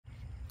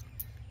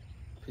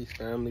Peace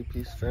family,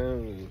 peace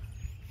family.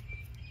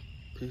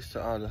 Peace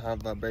to all the high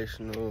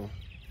vibrational,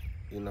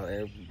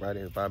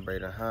 everybody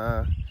vibrating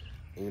high,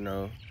 you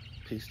know.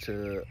 Peace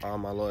to all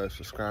my loyal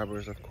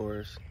subscribers, of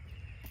course.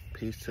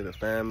 Peace to the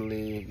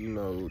family,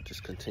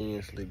 just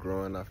continuously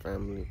growing our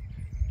family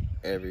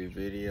every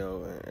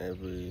video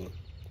and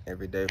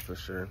every day for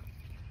sure.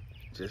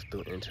 Just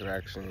through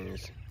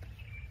interactions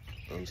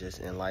and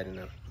just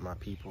enlightening my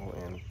people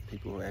and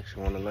people who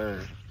actually want to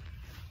learn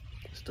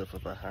stuff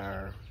of a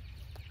higher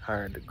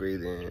degree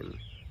than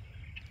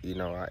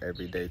our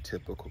everyday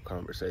typical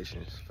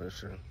conversations for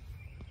sure.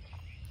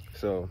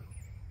 So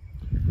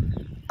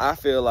I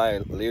feel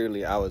like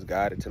literally I was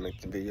guided to make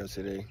the video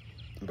today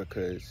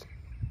because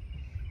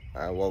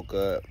I woke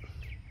up,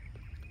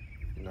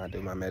 I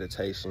do my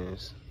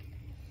meditations,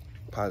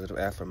 positive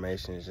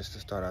affirmations just to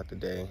start out the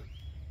day.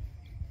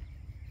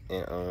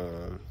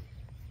 And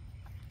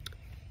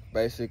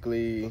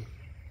basically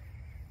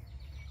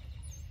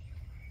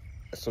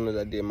as soon as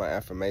I did my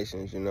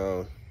affirmations,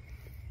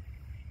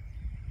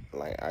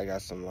 like I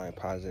got some like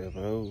positive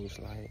news.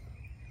 Like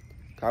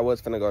I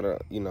was finna go to,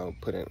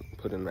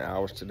 put in the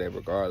hours today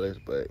regardless,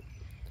 but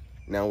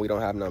now we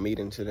don't have no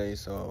meeting today,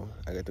 so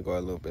I get to go a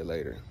little bit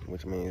later,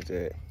 which means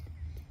that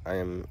I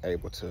am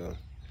able to,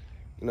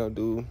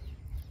 do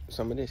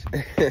some of this,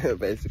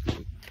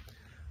 basically.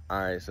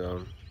 All right,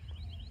 so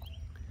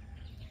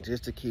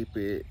just to keep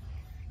it,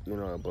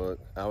 a buck,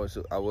 I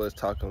was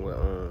talking with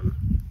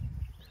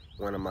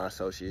one of my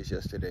associates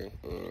yesterday,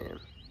 and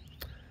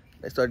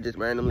they started just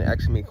randomly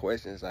asking me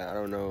questions. Like, I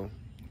don't know,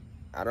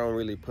 I don't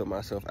really put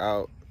myself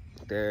out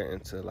there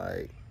into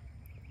like,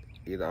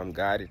 either I'm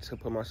guided to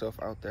put myself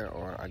out there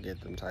or I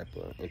get them type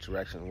of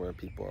interactions where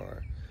people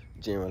are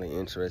genuinely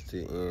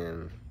interested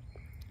in,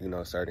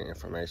 certain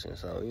information.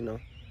 So,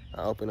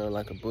 I open up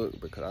like a book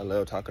because I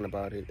love talking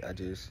about it. I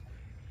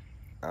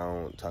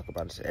don't talk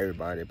about it to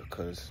everybody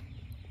because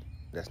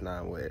that's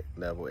not what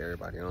level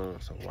everybody on.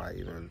 So why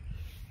even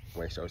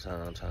waste your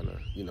time trying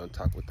to,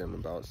 talk with them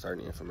about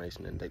certain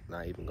information and they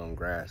not even gonna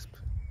grasp?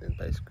 Is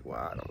basically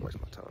why I don't waste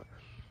my time.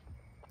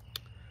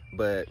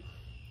 But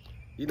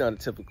the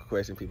typical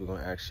question people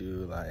gonna ask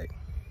you, like,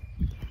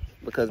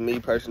 because me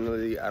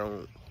personally,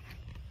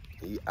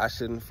 I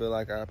shouldn't feel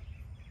like I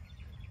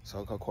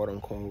so-called quote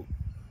unquote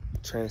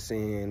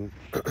transcend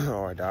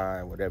or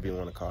die, whatever you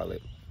want to call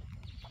it.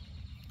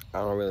 I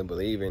don't really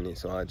believe in it,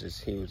 so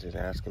he was just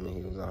asking me,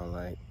 he was all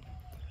like,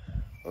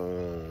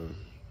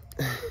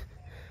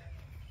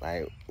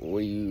 like,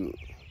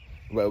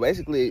 well,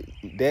 basically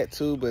that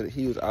too, but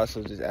he was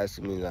also just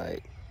asking me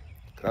like,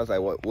 cause I was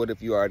like, what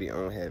if you already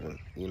on heaven,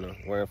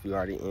 what if you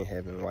already in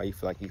heaven, why you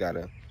feel like you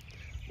gotta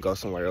go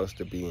somewhere else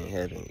to be in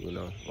heaven,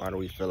 why do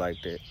we feel like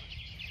that?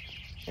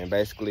 And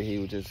basically he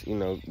was just,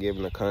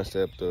 giving the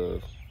concept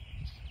of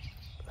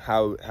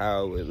how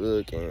it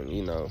look, and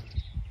you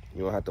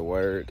don't have to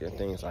work and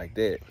things like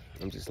that.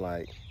 I'm just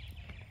like,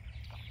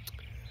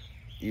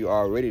 you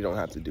already don't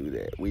have to do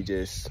that. We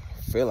just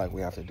feel like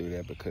we have to do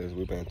that because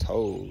we've been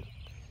told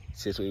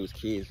since we was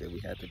kids that we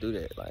had to do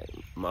that. Like,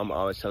 mama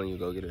always telling you,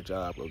 go get a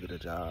job,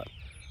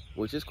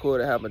 which is cool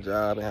to have a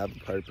job and have a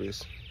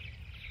purpose.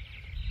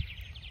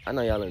 I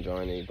know y'all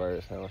enjoying these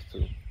bird sounds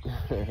too.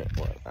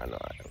 Well, I know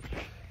I am.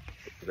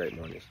 Great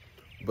mornings.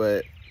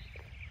 But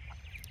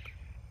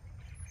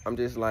I'm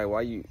just like,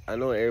 I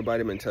know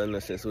everybody been telling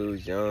us since we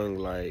was young,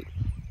 like,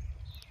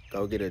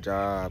 go get a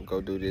job, go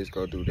do this,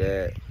 go do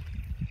that.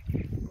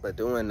 But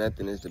doing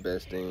nothing is the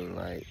best thing.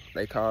 Like,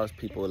 they call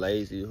people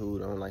lazy who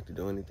don't like to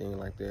do anything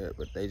like that,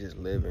 but they just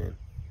living.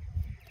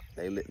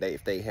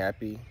 If they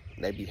happy,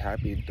 they be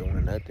happy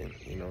doing nothing,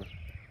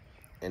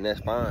 and that's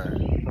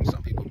fine.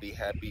 Some people be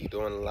happy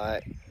doing a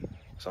lot.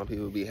 Some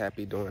people be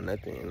happy doing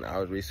nothing. And I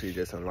was recently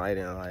just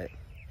enlightened, like,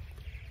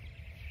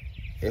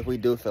 if we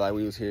do feel like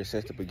we was here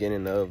since the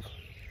beginning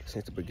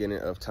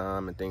of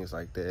time and things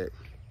like that,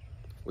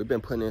 we've been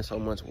putting in so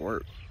much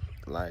work.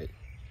 Like,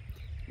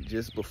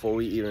 just before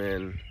we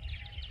even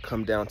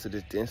come down to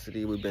this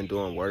density, we've been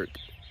doing work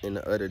in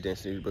the other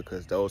densities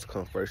because those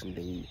come first, and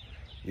then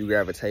you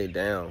gravitate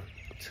down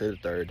to the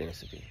third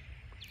density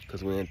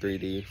because we're in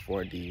 3D,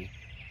 4D,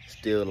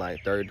 still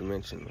like third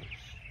dimensional.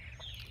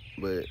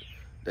 But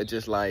they're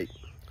just like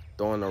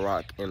throwing a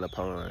rock in the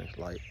pond.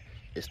 Like,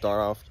 it start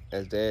off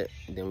as that,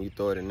 and then when you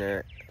throw it in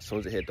there, as soon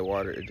as it hit the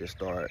water, it just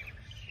start.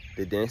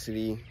 The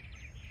density,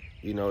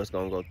 it's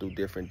gonna go through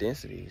different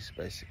densities,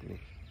 basically.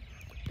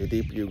 The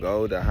deeper you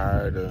go, the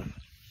higher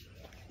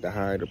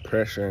the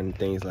pressure and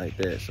things like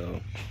that.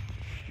 So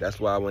that's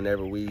why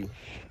whenever we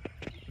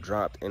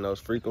dropped in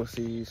those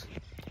frequencies,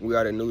 we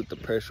already knew the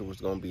pressure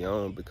was gonna be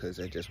on, because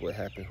that's just what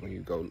happens when you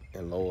go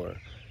in lower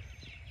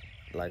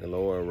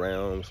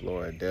realms,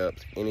 lower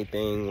depths.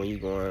 Anything when you're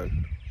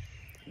going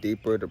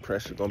deeper, the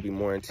pressure gonna be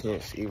more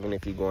intense, even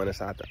if you're going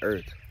inside the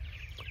earth.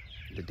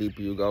 The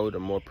deeper you go, the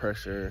more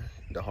pressure,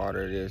 the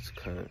harder it is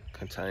to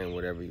contain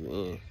whatever you're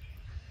in.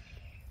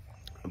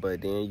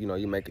 But then,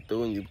 you make it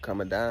through and you become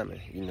a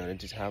diamond.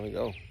 That's just how we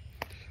go.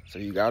 So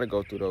you gotta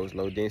go through those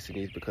low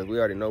densities because we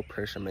already know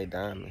pressure made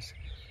diamonds.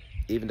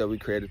 even though we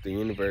created the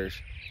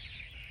universe,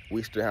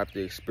 we still have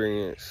to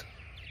experience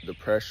the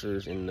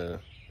pressures and the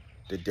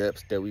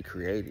depths that we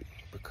created,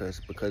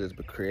 because it's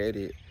been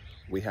created,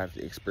 we have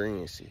to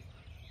experience it.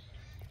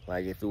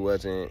 Like, if it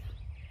wasn't,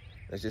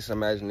 let's just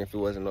imagine if it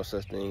wasn't no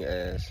such thing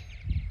as,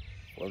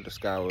 well, the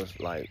sky was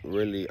like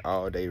really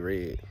all day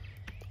red,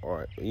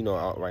 or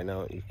right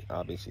now you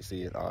obviously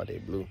see it's all day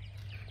blue,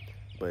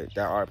 but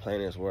there are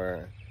planets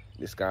where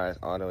the sky is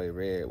all the way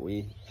red.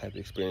 We have to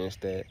experience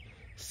that,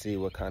 see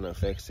what kind of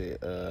effects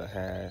it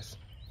has.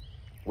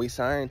 We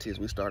scientists,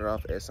 we started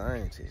off as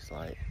scientists,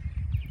 like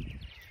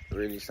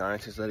really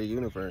scientists of the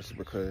universe,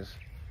 because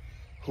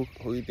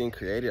who you think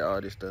created all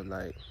this stuff?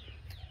 Like,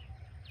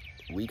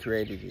 we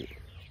created it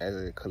as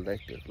a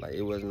collective. Like,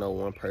 it was no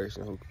one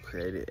person who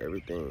created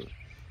everything.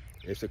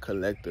 It's a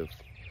collective.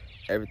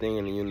 Everything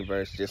in the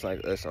universe, just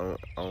like us on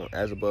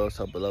as above,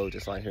 so below,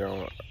 just like here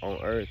on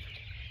Earth.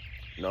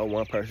 No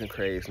one person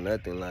creates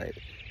nothing. Like,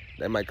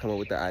 they might come up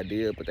with the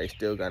idea, but they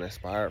still got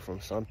inspired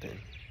from something.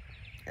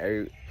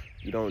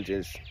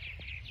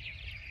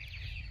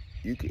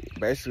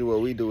 Basically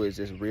what we do is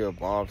just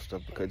re-evolve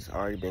stuff because it's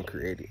already been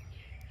created.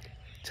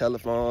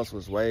 Telephones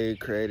was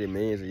created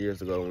millions of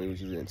years ago when we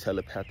was using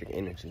telepathic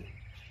energy.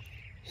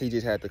 He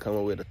just had to come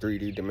up with a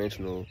 3D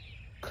dimensional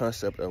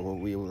concept of what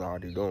we was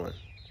already doing.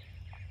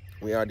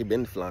 We already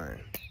been flying,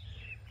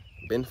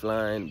 been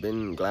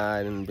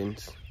gliding, been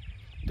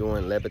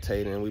doing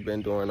levitating. We've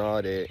been doing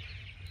all that,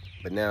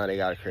 but now they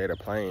gotta create a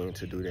plane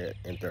to do that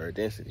in third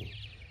density.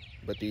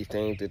 But these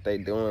things that they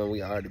doing,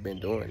 we already been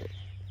doing it,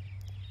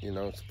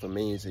 for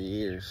millions of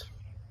years.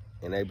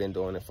 And they've been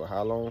doing it for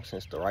how long?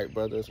 Since the Wright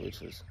brothers,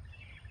 which was,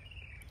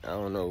 I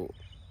don't know,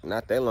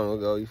 not that long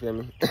ago, you feel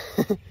me?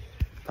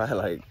 Probably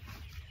like,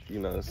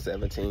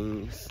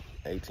 17s,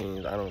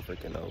 18s, I don't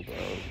freaking know, bro.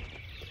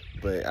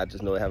 But I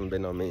just know it haven't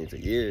been no millions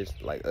of years.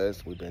 Like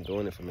us, we've been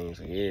doing it for millions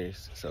of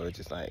years. So it's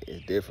just like,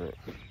 it's different.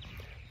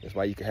 That's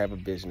why you can have a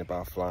vision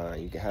about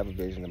flying. You can have a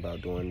vision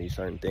about doing these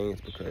certain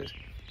things, because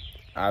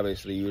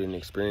obviously you didn't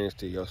experience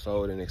it. Your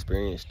soul didn't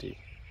experience it.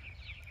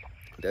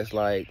 That's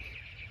like,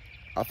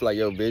 I feel like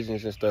your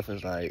visions and stuff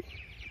is like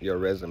your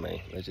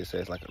resume. Let's just say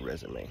it's like a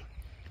resume.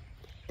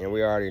 And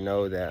we already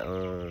know that,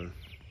 on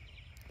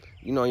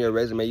your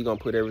resume, you're going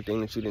to put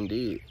everything that you done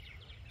did.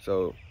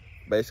 So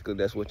basically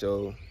that's what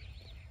your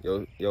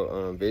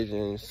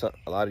visions,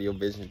 a lot of your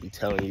visions be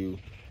telling you,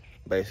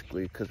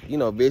 basically, because,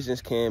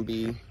 visions can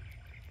be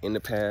in the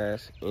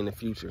past, in the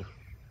future,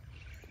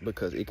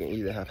 because it can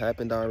either have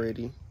happened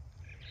already,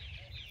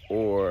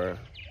 or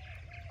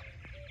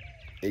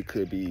it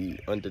could be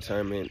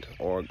undetermined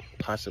or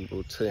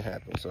possible to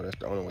happen. So that's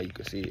the only way you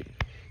can see it.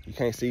 You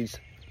can't see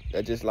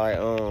that. Just like,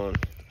 I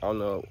don't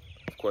know,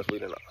 of course we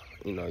didn't,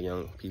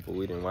 young people,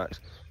 we didn't watch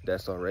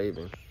That's So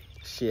Raven.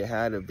 She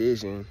had a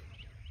vision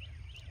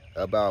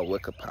about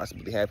what could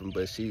possibly happen,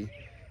 but she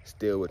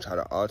still would try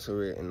to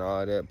alter it and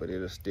all that, but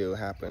it'll still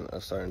happen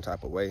a certain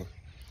type of way.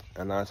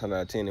 And 9 times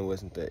out of 10, it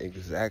wasn't the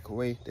exact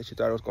way that you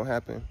thought it was gonna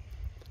happen,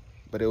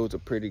 but it was a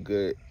pretty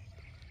good,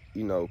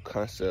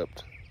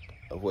 concept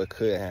of what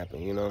could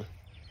happen,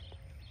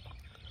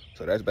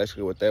 So that's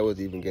basically what that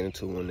was even getting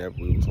to whenever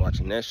we was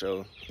watching that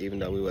show. Even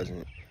though we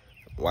wasn't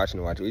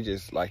watching, we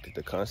just liked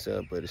the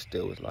concept, but it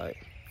still was like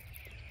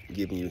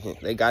giving you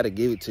hints. They gotta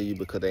give it to you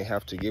because they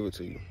have to give it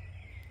to you.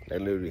 They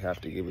literally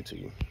have to give it to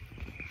you.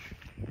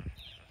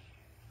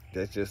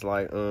 That's just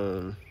like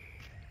your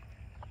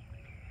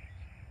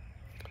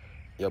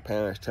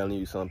parents telling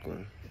you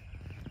something.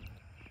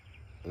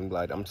 And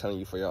like, I'm telling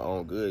you for your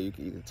own good. You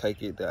can either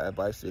take it, the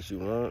advice that you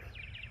want,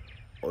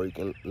 or you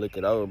can look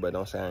it over, but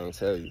don't say I ain't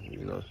tell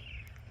you,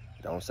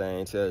 Don't say I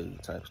ain't tell you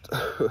type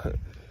stuff.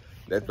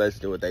 That's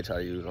basically what they try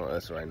to use on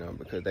us right now,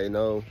 because they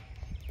know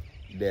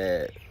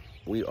that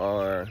we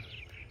are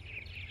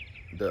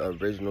the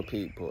original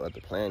people of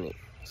the planet.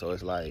 So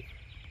it's like,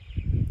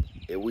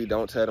 if we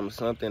don't tell them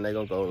something, they're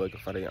going to go looking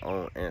for their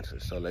own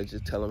answers. So let's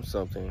just tell them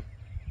something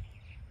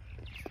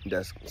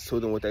that's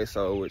soothing with their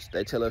soul, which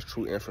they tell us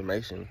true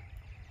information,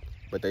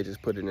 but they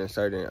just put it in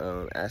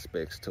certain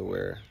aspects to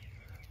where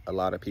a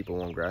lot of people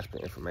won't grasp the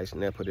information.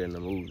 They'll put it in the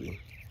movie,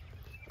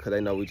 because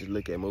they know we just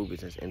look at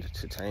movies as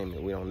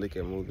entertainment. We don't look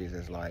at movies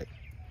as like,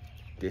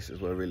 this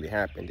is what really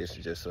happened. This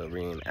is just a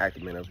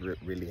reenactment of what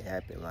really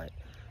happened. Like,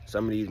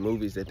 some of these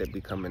movies that they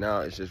be coming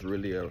out, it's just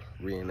really a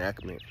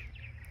reenactment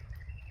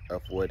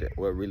of what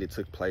really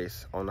took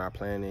place on our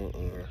planet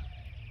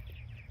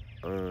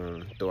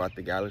and throughout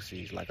the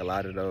galaxies. Like, a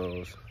lot of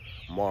those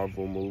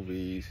Marvel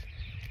movies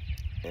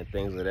and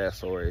things of that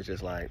sort, it's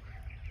just like,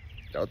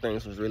 those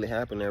things was really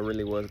happening. There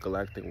really was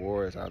galactic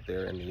wars out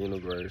there in the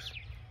universe.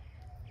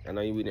 I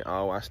know we didn't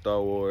all watch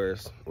Star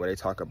Wars, where they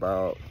talk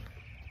about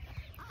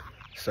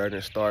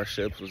certain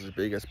starships was as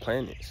big as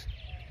planets.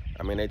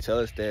 I mean, they tell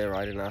us that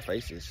right in our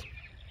faces.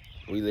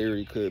 We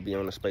literally could be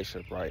on a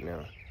spaceship right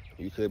now.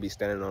 You could be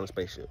standing on a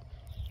spaceship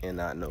and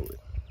not know it,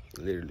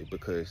 literally,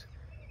 because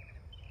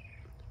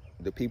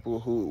the people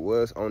who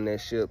was on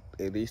that ship,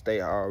 at least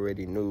they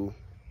already knew.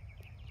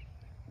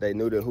 They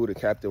knew who the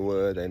captain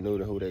was. They knew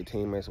who their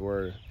teammates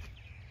were.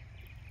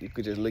 you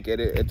could just look at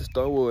it at the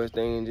Star Wars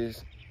thing and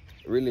just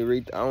really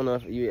read. I don't know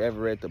if you ever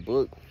read the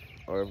book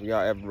or if y'all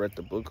ever read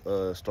the book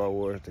Star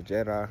Wars The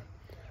Jedi,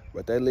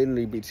 but they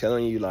literally be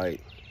telling you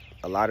like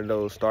a lot of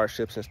those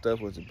starships and stuff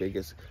was the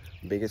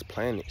biggest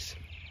planets.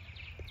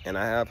 And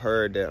I have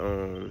heard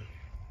that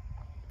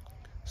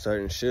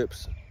certain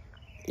ships,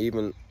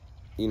 even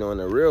in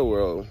the real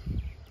world,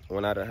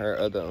 when I've heard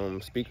other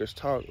speakers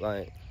talk,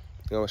 like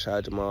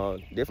Shah Jamal,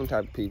 different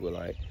type of people,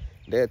 like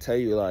they'll tell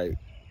you like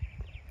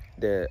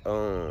that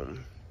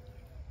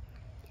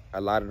a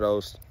lot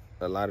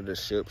of the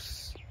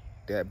ships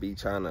that be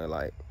trying to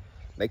like,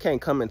 they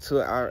can't come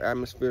into our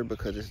atmosphere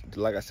because it's,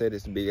 like I said,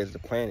 it's big as the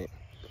planet.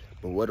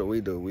 But what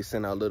do? We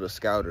send out little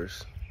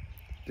scouters.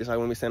 Just like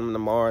when we send them to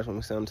Mars, when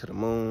we send them to the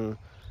moon,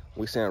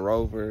 we send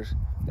rovers.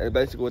 That's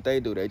basically what they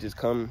do. They just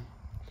come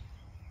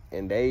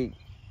and they,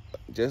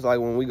 just like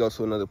when we go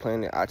to another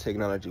planet, our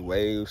technology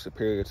way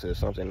superior to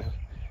something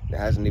that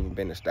hasn't even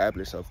been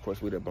established. So of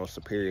course we're the most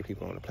superior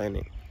people on the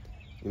planet,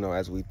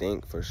 as we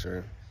think, for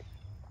sure.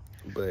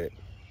 But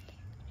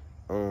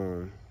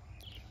in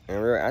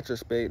real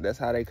retrospect, that's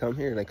how they come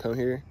here. They come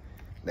here,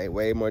 they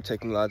way more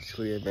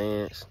technologically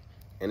advanced,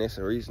 and it's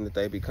a reason that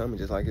they be coming,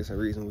 just like it's a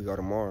reason we go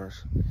to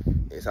Mars.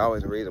 It's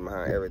always a reason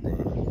behind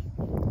everything,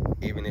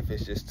 even if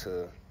it's just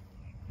to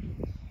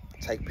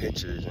take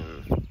pictures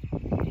and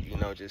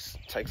just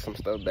take some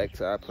stuff back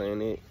to our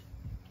planet.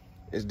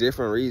 It's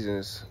different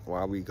reasons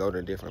why we go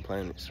to different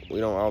planets. We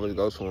don't always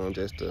go to them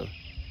just to,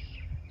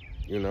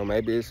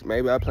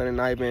 maybe our planet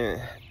not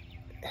even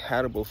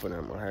habitable for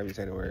them, or however you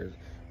say the words.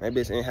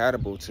 Maybe it's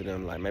inhabitable to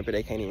them. Like maybe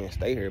they can't even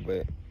stay here,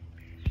 but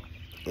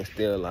it's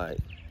still like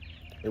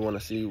they want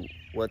to see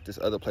what this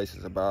other place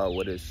is about.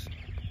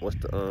 What's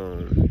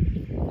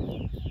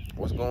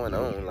going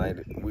on? Like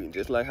we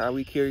just like how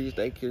we curious,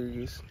 they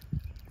curious.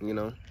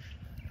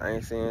 I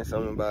ain't saying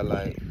something about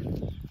like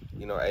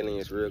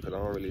aliens real, because I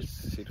don't really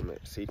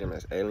see them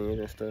as aliens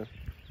and stuff.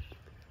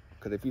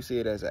 Because if you see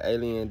it as an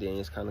alien, then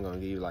it's kind of gonna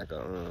give you like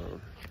a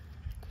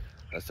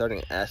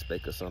certain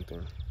aspect of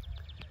something.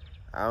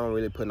 I don't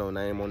really put no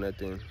name on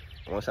nothing.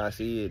 Once I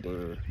see it,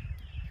 then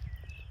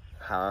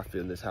how I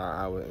feel is how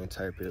I would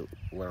interpret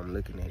what I'm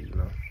looking at.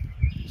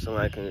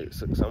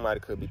 Somebody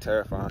could be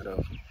terrified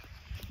of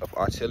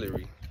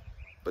artillery,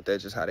 but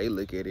that's just how they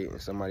look at it,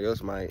 and somebody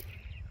else might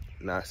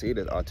not see it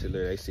as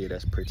artillery. They see it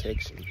as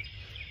protection.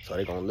 So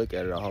they're gonna look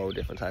at it a whole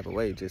different type of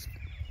way, just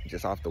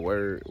off the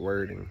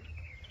wording.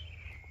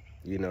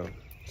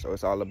 So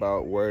it's all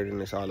about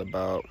wording. It's all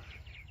about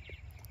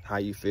how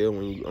you feel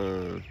when you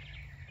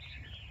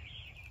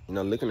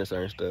looking at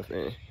certain stuff.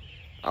 And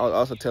I was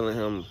also telling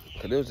him,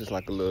 because it was just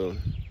like probably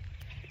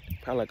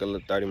like a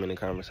little 30-minute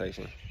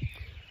conversation.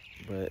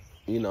 But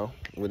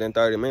within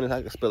 30 minutes,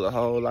 I could spill a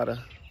whole lot of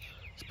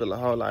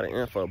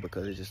info,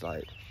 because it's just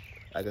like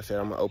I said,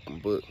 I'm an open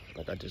book.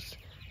 Like I just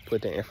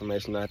put the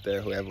information out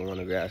there. Whoever want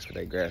to grasp it,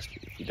 they grasp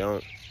it. If you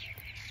don't,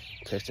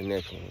 catch the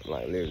next one,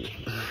 like literally.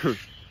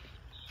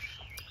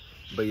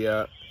 But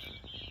yeah,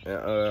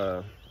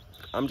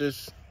 I'm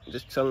just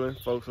telling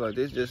folks, like,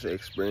 this is just an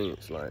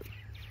experience. Like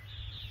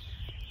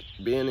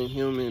being a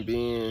human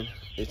being,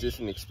 it's just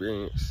an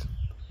experience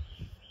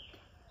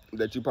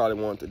that you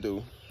probably want to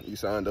do. You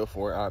signed up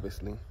for it,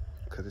 obviously,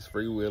 because it's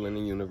free will in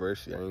the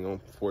universe. I ain't gonna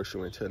force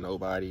you into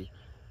nobody.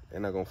 They're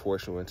not gonna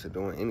force you into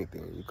doing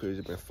anything. You could have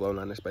just been floating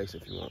out in space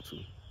if you want to.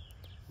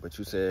 But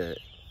you said,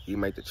 you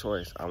make the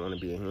choice, I want to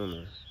be a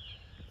human.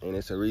 And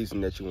it's a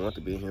reason that you want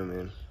to be a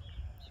human.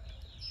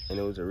 And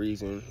it was a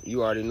reason,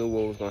 you already knew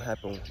what was gonna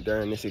happen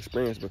during this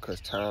experience, because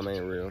time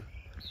ain't real.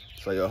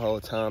 So your whole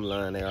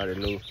timeline,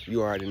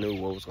 you already knew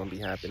what was gonna be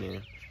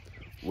happening,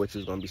 what you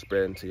was gonna be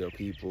spreading to your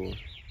people.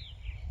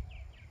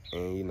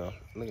 And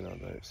look at all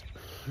birds.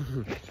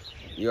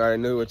 You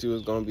already knew what you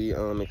was gonna be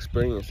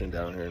experiencing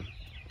down here.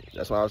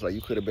 That's why I was like,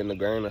 you could have been a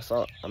grain of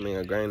sand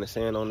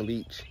on the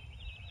beach.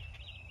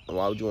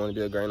 Why would you want to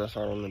be a grain of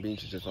salt on the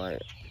beach? It's just like,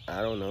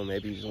 I don't know,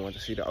 maybe you just want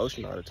to see the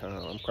ocean all the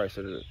time. I'm quite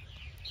sure that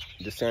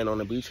the sand on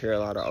the beach, hear a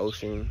lot of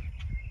ocean,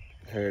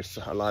 hear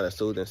a lot of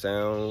soothing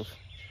sounds.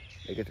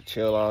 They get to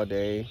chill all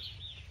day.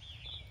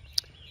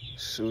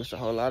 Shoot, it's a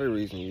whole lot of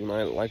reasons. You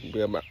might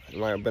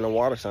have been a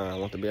water sign,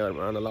 want to be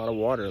around a lot of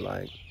water.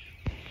 Like,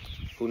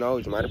 who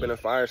knows? You might have been a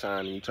fire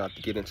sign and you tried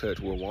to get in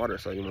touch with water,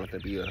 so you want to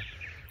be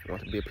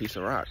a piece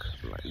of rock.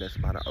 Like, that's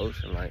by the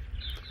ocean. Like,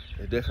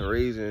 there's different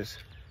reasons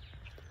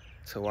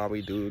to why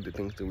we do the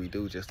things that we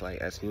do. Just like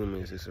as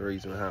humans, it's a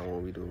reason behind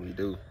what we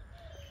do.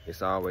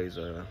 It's always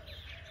a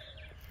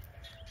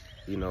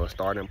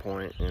starting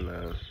point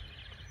and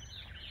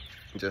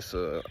just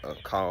a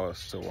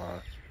cause to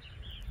why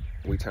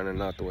we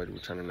turning out the way that we're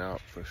turning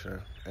out, for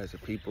sure. As a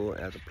people,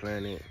 as a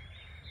planet,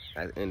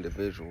 as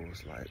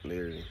individuals, like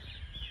literally.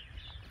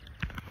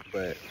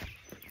 But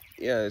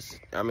yeah,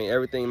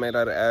 everything made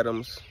out of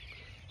atoms.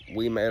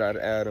 We made out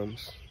of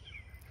atoms.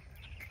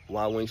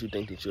 Why wouldn't you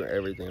think that you're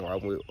everything? Why,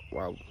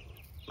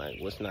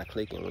 like, what's not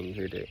clicking when you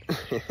hear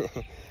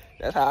that?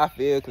 That's how I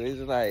feel, because it's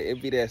just like,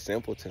 it'd be that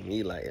simple to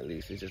me, like, at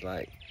least. It's just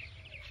like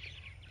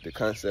the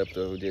concept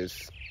of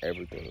just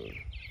everything.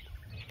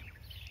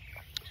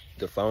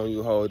 the phone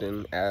you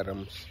holding,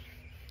 atoms.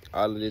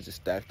 All of this is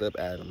stacked up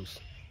atoms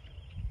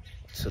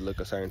to look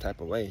a certain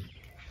type of way.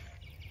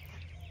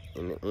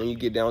 And when you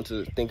get down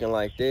to thinking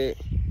like that,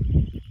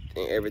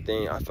 then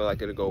everything, I feel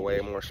like it'll go way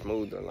more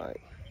smoother.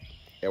 Like,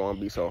 it won't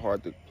be so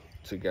hard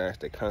to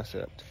grasp the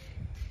concept.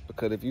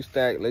 Because if you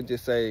stack, let's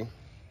just say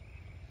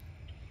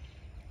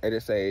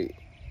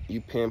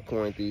you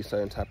pinpoint these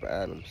certain type of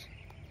atoms.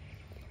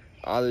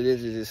 All of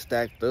this is just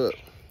stacked up.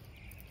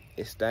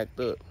 It's stacked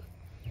up.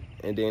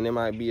 And then there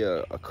might be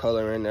a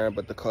color in there,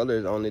 but the color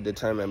is only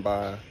determined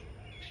by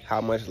how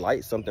much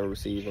light something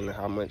receives and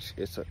how much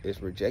it's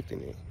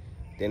rejecting it.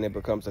 Then it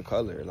becomes a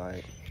color,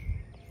 like,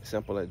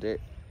 simple as that.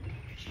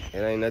 It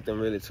ain't nothing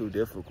really too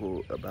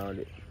difficult about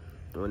it.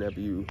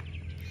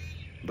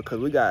 Because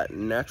we got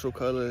natural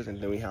colors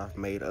and then we have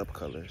made up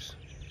colors.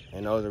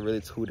 And those are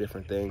really two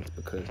different things,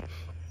 because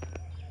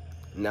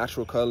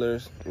natural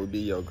colors would be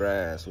your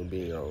grass, would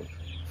be your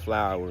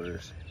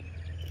flowers.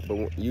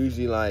 But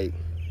usually, like,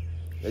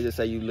 let's just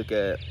say you look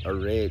at a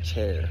red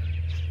chair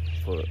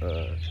for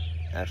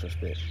actual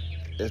spec.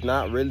 It's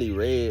not really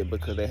red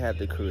because they had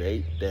to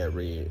create that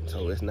red.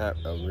 So it's not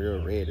a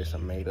real red, it's a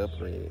made up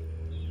red.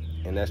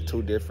 And that's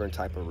two different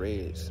type of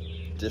reds.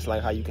 Just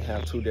like how you can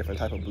have two different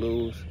type of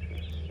blues.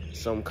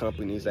 Some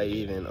companies, they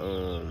even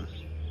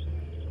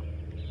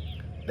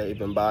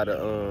buy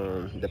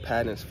the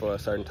patents for a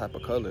certain type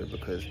of color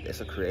because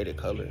it's a created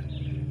color.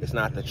 It's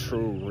not the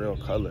true real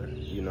color,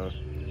 you know.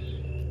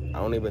 I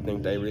don't even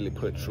think they really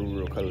put true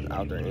real colors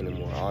out there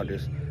anymore. All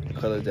this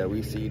colors that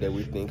we see that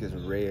we think is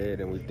red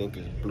and we think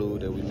is blue,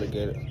 that we look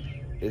at it,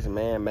 it's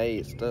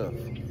man-made stuff.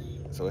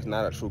 So it's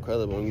not a true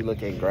color. But when you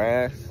look at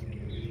grass,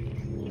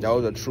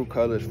 those are true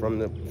colors from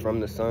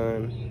the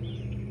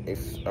sun.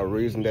 It's a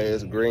reason that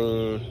it's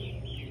green.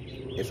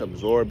 It's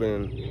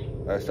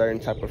absorbing a certain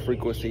type of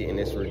frequency and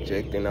it's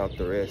rejecting out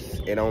the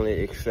rest. It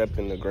only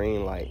accepting the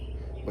green light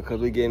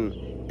because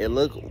it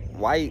look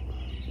white.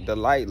 The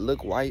light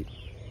look white,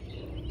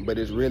 but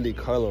it's really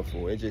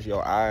colorful. It's just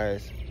your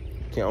eyes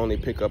can only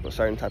pick up a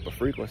certain type of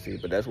frequency.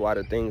 But that's why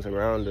the things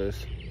around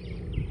us,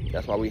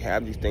 that's why we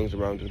have these things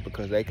around us,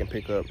 because they can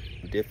pick up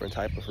different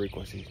type of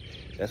frequencies.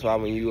 That's why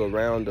when you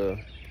around a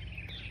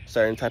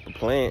certain type of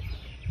plant,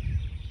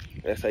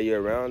 let's say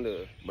you're around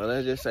but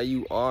let's just say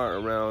you are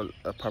around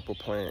a purple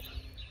plant,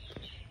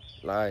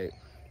 like,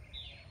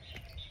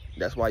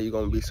 that's why you're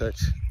gonna be such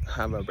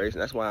high vibration.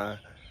 That's why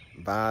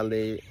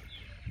violet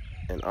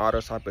and all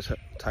those type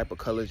of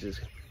colors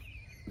just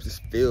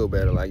feel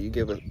better. Like, you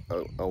give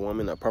a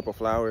woman a purple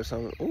flower or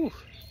something, ooh,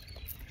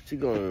 she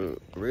gonna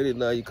really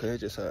love you because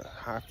it's just a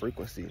high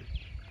frequency.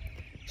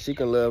 She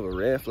can love a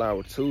red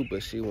flower too,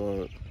 but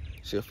she'll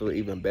feel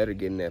even better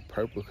getting that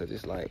purple because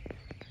it's like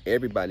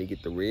everybody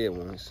get the red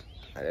ones.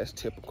 Like, that's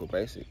typical,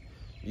 basic.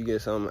 You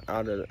get something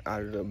out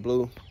of the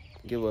blue,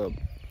 give a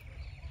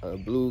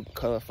blue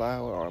color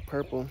flower or a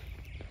purple,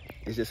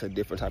 it's just a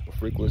different type of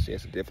frequency.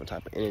 It's a different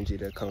type of energy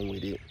that come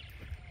with it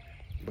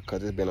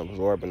because it's been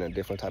absorbing a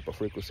different type of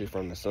frequency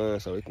from the sun,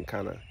 so it can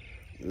kind of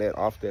let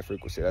off that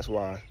frequency. That's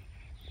why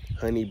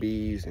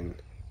honeybees and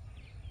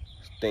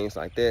things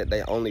like that,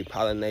 they only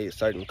pollinate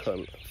certain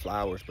color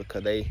flowers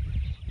because they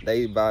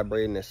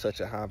vibrating at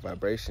such a high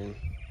vibration.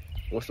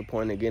 What's the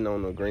point of getting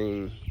on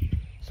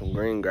some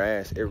green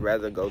grass? It'd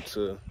rather go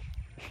to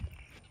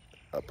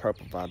a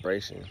purple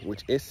vibration,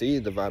 which it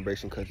sees the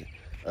vibration, because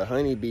a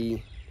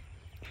honeybee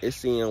is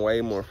seeing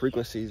way more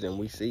frequencies than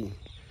we see.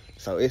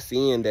 So it's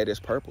seeing that it's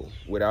purple.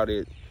 Without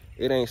it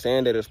ain't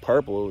saying that it's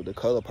purple, the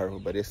color purple,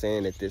 but it's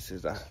saying that this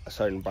is a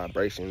certain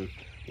vibration,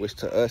 which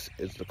to us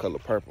is the color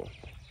purple.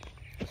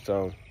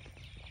 So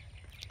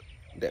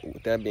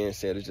with that being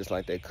said, it's just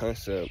like that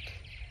concept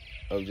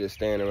of just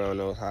staying around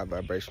those high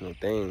vibrational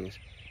things.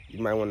 You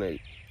might want to,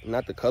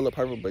 not the color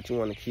purple, but you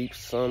want to keep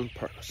some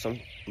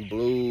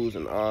blues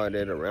and all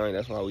that around.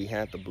 That's why we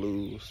had the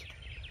blues.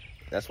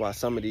 That's why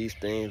some of these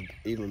things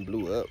even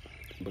blew up,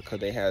 because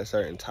they had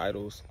certain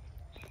titles,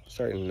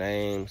 certain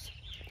names,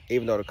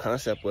 even though the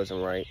concept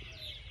wasn't right.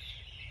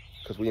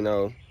 Because we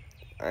know,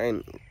 I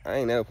ain't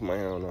never put my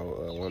hand on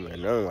no woman or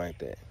nothing like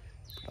that.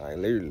 Like,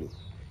 literally.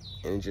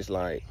 And it's just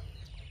like,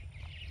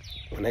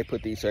 when they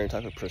put these certain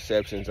type of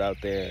perceptions out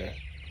there,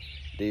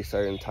 these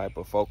certain type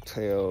of folk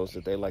tales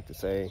that they like to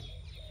say,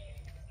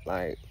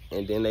 like,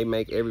 and then they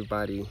make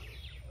everybody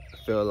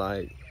feel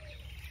like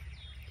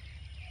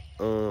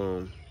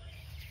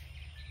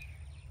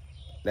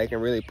they can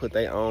really put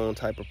their own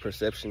type of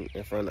perception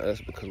in front of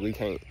us, because we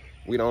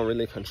don't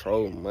really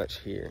control much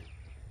here.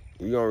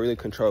 We don't really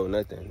control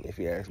nothing, if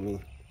you ask me.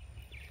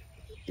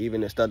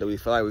 Even the stuff that we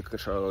feel like we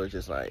control, it's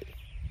just like,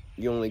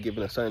 you only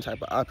given a certain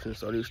type of option,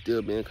 so they're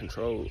still being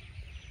controlled.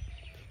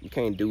 You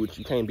can't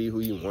be who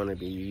you want to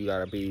be. You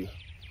gotta be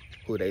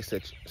who they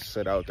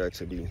set out there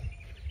to be.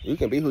 You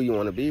can be who you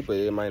want to be, but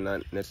it might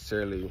not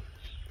necessarily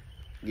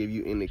give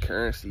you any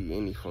currency,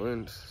 any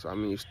funds. So I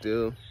mean, you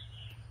still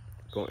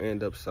gonna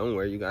end up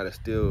somewhere. You gotta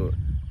still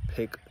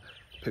pick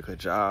a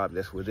job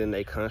that's within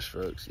their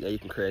constructs. Yeah, you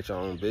can create your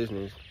own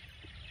business.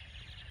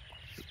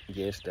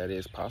 Yes, that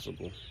is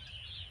possible.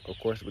 of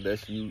course, but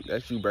that's you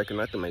breaking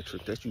out the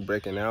matrix. That's you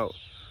breaking out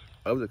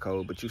of the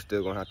code, but you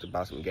still gonna have to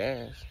buy some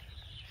gas.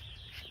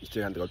 You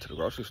still have to go to the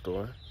grocery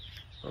store.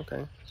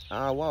 Okay,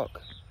 I'll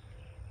walk.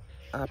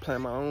 I'll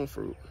plant my own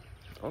fruit.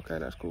 Okay,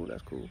 that's cool,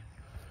 that's cool.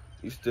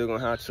 You still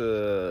gonna have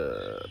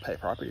to pay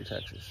property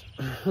taxes.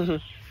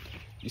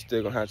 You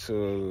still gonna have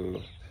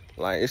to,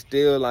 like, it's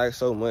still like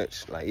so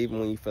much. Like, even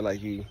when you feel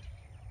like you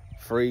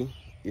free,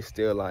 you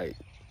still like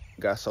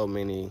got so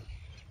many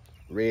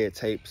red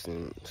tapes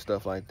and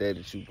stuff like that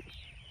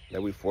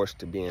that we forced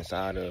to be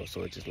inside of.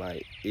 So it's just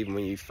like, even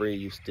when you free,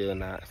 you still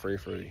not free.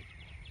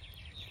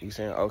 You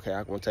saying, okay,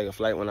 I can take a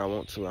flight when I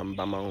want to. I'm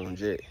buy my own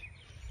jet.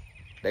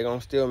 They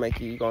gonna still make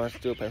you gonna have to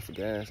still pay for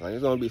gas. Like,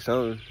 it's gonna be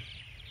something.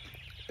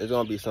 It's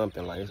gonna be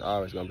something. Like, it's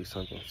always gonna be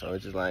something. So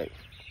it's just like,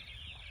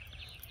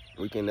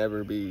 we can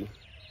never be,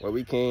 well,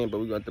 we can, but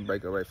we're gonna have to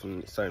break away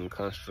from certain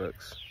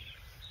constructs.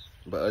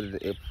 But other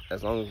than,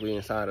 as long as we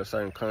inside of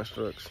certain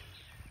constructs,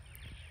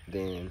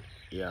 then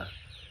yeah,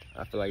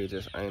 I feel like it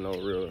just ain't no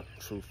real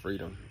true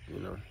freedom, you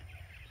know.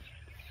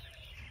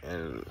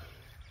 And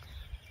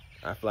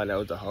I feel like that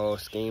was the whole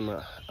scheme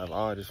of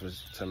all this,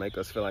 was to make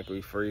us feel like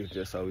we free,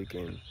 just so we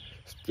can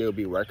still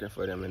be working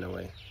for them in a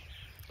way.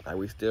 Like,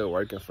 we still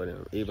working for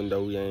them, even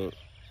though we ain't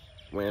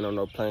on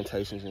no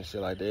plantations and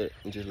shit like that.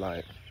 It's just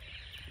like,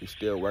 you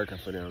still working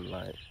for them.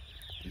 Like,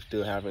 you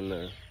still having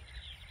to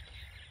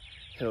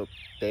help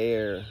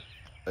their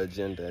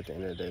agenda at the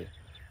end of the day.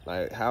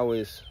 Like, how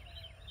is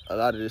a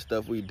lot of this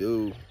stuff we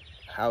do,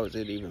 how is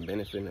it even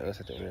benefiting us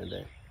at the end of the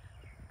day?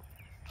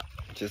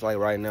 Just like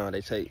right now,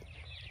 they take,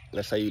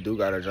 let's say you do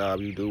got a job,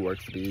 you do work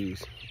for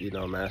these, you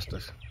know,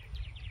 masters.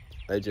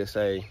 They just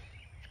say,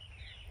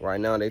 right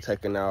now they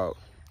taking out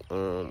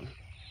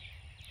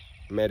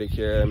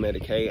Medicare,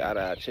 Medicaid out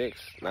of our checks.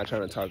 Not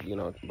trying to talk, you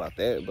know, about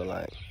that, but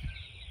like,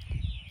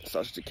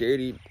 Social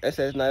Security, that's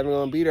not even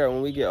gonna be there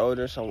when we get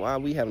older, so why are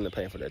we having to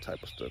pay for that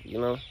type of stuff, you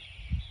know?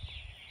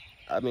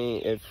 I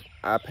mean, if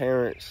our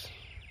parents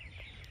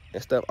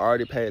and stuff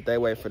already paid their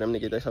way for them to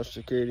get their Social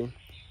Security,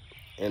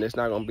 and it's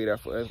not gonna be there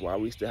for us, why are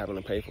we still having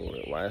to pay for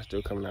it? Why it's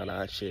still coming out of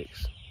our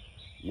checks?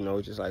 You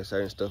know, just like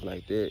certain stuff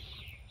like that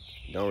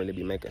don't really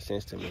be making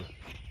sense to me,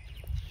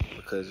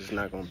 because it's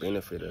not gonna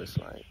benefit us.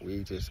 Like,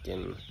 we just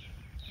getting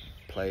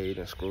played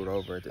and screwed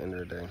over at the end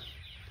of the day.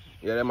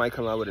 Yeah, they might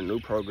come out with a new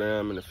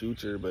program in the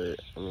future, but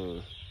I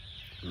mean,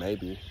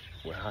 maybe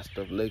with how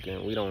stuff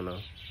looking, we don't know.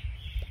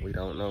 We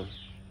don't know.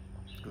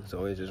 And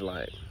so it's just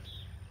like,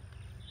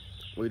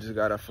 we just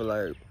gotta feel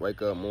like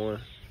wake up more,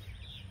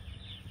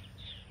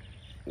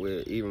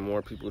 with even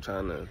more people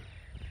trying to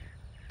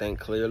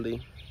think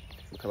clearly.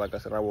 Because like I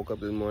said, I woke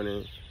up this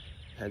morning,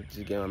 had to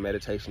just get my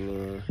meditation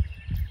in,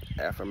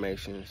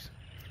 affirmations.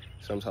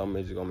 Some told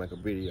me just gonna make a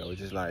video.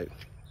 It's just like,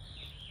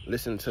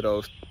 listen to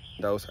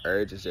those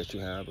urges that you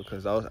have,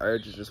 because those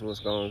urges is what's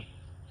gonna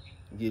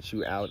get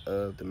you out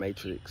of the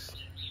matrix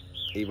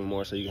even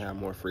more, so you can have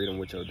more freedom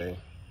with your day.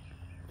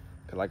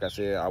 Because like I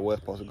said, I was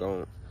supposed to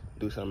go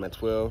do something at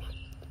 12.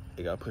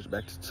 It got pushed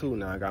back to 2.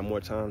 Now I got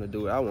more time to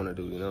do what I want to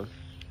do, you know,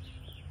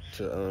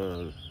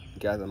 to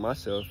gather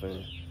myself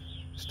and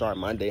start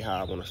my day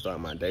how I want to start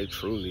my day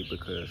truly.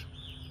 Because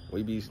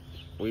we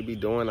be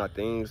doing our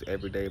things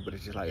every day, but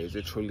it's just like, is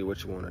it truly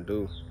what you want to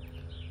do?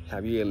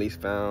 Have you at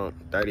least found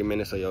 30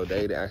 minutes of your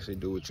day to actually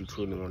do what you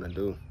truly want to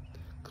do?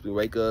 Because we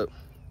wake up,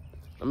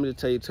 I'm going to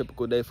tell you a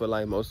typical day for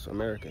like most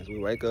Americans. We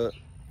wake up,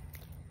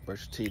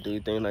 brush your teeth, do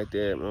your thing like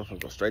that,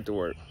 motherfucker, go straight to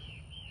work.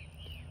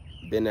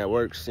 Been at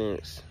work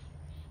since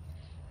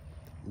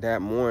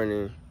that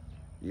morning.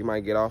 You might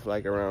get off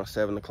like around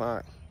 7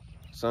 o'clock.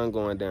 Sun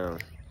going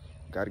down.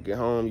 Got to get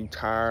home, you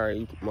tired,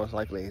 you most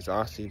likely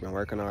exhausted, you've been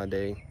working all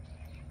day.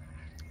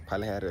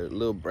 Probably had a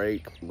little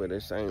break, but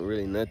this ain't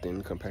really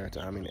nothing compared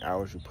to how many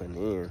hours you're putting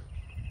in.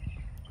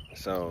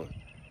 So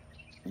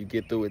you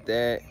get through with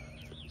that,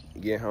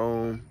 get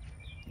home,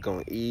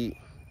 gonna eat,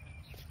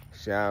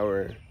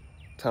 shower,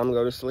 time to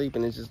go to sleep.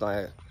 And it's just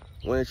like,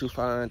 when did you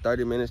find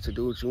 30 minutes to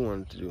do what you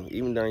wanted to do?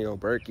 Even during your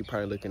break, you're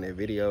probably looking at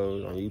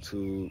videos on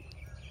YouTube.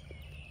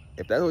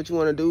 If that's what you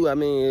want to do, I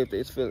mean, if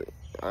it's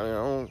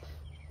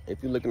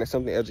if you're looking at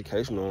something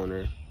educational on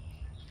there,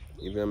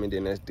 you feel me,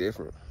 then that's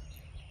different.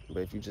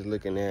 But if you're just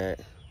looking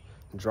at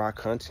dry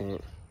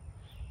content,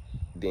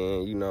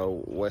 then, you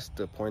know, what's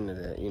the point of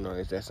that? You know,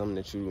 is that something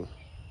that you're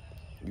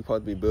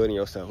supposed to be building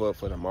yourself up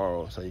for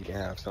tomorrow, so you can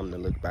have something to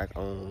look back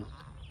on,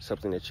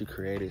 something that you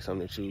created,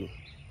 something that you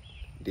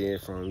did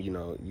from, you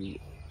know, you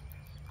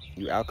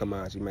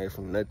alchemized, you made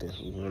from nothing,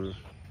 you know what I mean?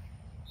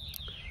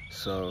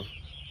 So,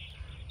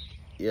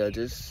 yeah,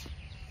 just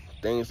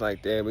things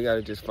like that. We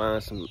gotta just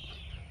find some,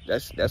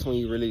 that's when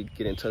you really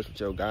get in touch with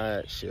your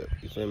Godship,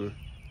 you feel me?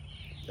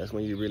 That's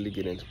when you really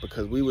get into,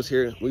 because we was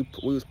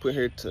put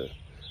here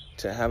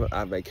to have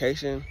our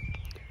vacation,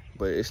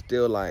 but it's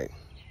still like,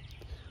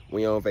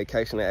 when you're on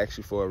vacation, they ask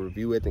you for a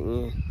review at the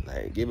end.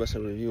 Like, give us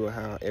a review of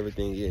how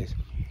everything is.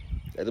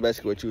 That's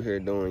basically what you're here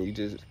doing. You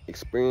just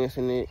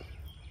experiencing it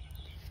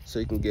so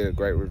you can get a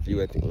great review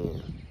at the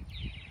end.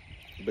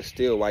 But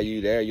still, while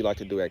you there, you like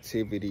to do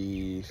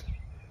activities,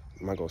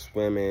 might go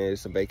swimming.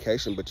 It's a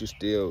vacation, but you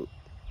still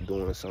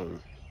doing something.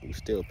 You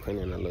still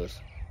putting in a little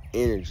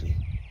energy.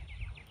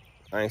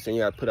 I ain't saying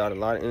you gotta put out a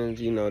lot of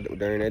energy. You know,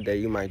 during that day,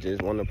 you might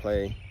just want to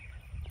play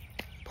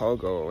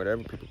pogo or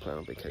whatever people play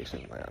on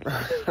vacation.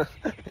 Like,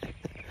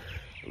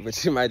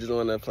 but you might just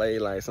want to play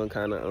like some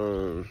kind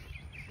of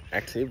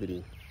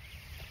activity.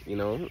 You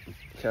know,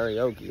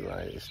 karaoke.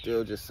 Like, it's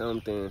still just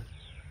something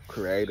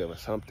creative or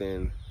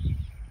something.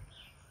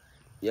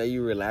 Yeah,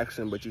 you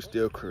relaxing, but you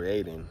still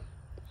creating,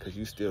 because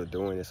you still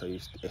doing it. So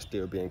it's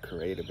still being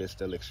creative. It's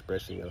still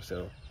expressing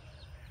yourself.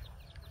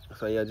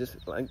 So yeah,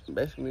 just like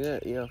basically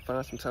that. Yeah,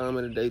 find some time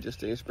in the day just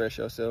to express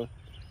yourself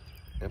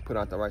and put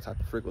out the right type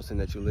of frequency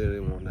that you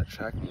literally want to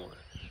attract more.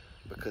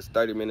 Because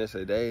 30 minutes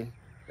a day,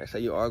 they say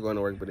you are going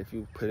to work, but if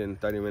you put in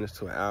 30 minutes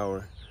to an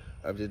hour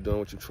of just doing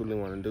what you truly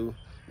want to do,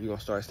 you're going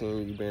to start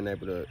seeing you being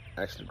able to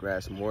actually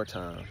grasp more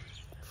time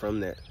from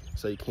that.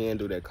 So you can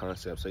do that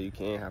concept, so you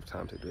can have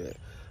time to do that.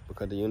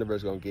 Because the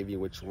universe is going to give you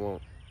what you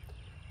want.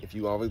 If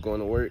you always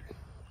going to work,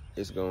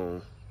 it's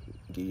going to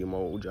give you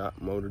more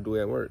to do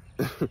at work.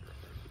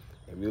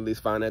 If you at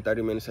least find that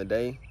 30 minutes a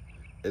day,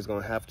 it's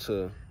going to have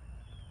to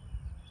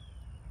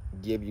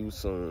give you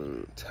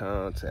some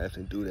time to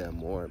actually do that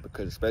more.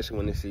 Because especially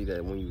when they see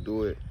that when you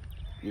do it,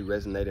 you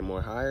resonating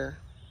more higher.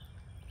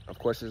 Of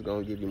course, it's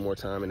going to give you more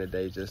time in the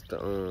day just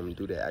to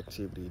do that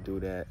activity,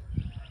 do that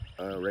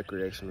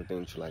recreational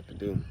things you like to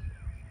do.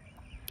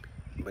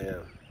 But yeah,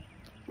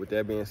 with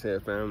that being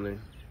said, family,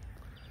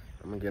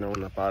 I'm going to get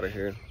on up out of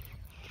here.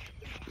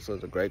 This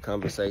was a great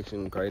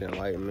conversation, great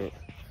enlightenment.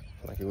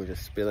 Like it was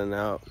just spilling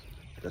out.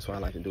 That's what I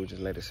like to do,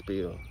 just let it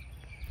spill.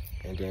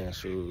 And then,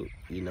 shoot,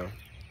 you know,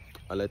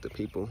 I let the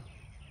people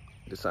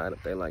decide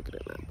if they like it or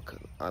not, because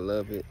I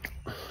love it.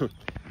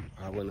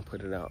 I wouldn't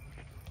put it out.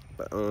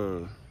 But,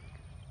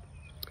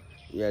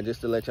 yeah, just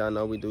to let y'all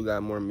know, we do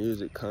got more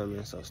music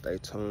coming, so stay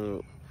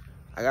tuned.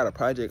 I got a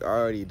project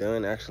already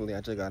done, actually.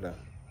 I just got to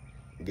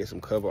get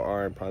some cover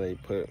art, probably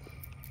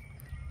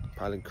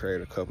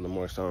create a couple of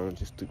more songs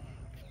just to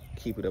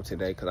keep it up to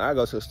date. Because I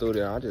go to the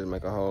studio, I just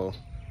make a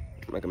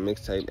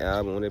mixtape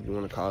album, whatever you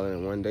want to call it,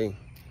 in one day.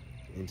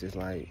 And just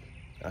like,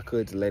 I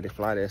could just let it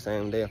fly that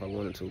same day if I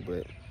wanted to,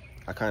 but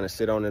I kind of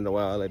sit on it a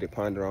while, let it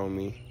ponder on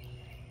me,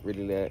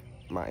 really let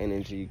my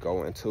energy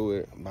go into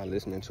it by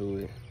listening to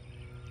it,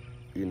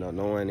 you know,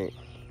 knowing it,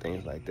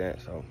 things like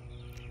that. So,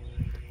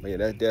 but yeah,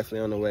 that's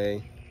definitely on the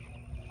way.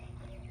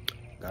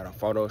 Got a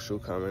photo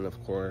shoot coming,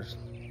 of course.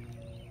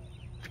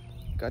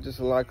 Got just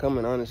a lot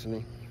coming,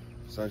 honestly.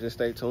 So just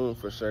stay tuned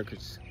for sure,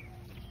 because,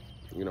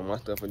 you know, my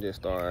stuff will just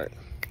start.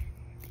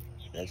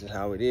 That's just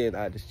how it is.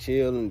 I just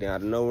chill and then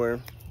out of nowhere,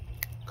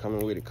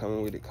 coming with it.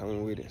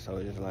 So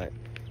it's just like,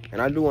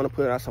 and I do want to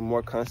put out some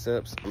more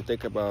concepts. I'm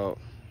thinking about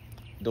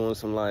doing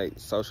some like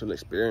social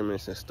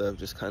experiments and stuff,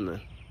 just kind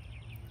of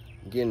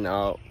getting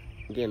out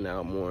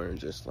more and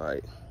just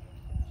like,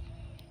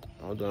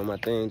 I'm doing my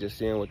thing, just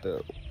seeing what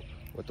the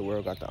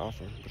world got to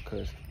offer,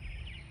 because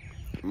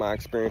my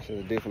experience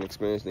is a different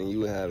experience than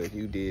you have if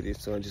you did it.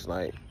 So just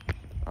like,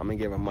 I'm gonna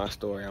give her my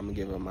story, I'm gonna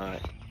give her my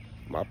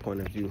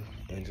point of view,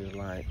 and just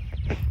like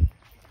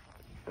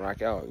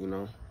rock out, you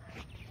know.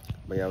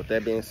 But yeah, with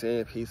that being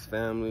said, peace,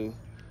 family.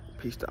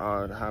 Peace to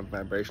all the high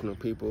vibrational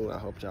people. I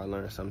hope y'all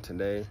learned something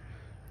today.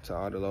 To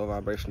all the low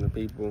vibrational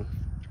people,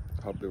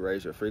 I hope it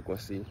raised your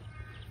frequency.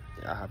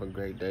 Y'all have a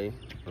great day.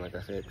 And like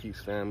I said,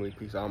 peace, family.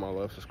 Peace, all my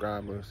love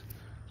subscribers.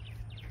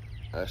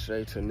 I'll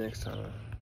say till next time.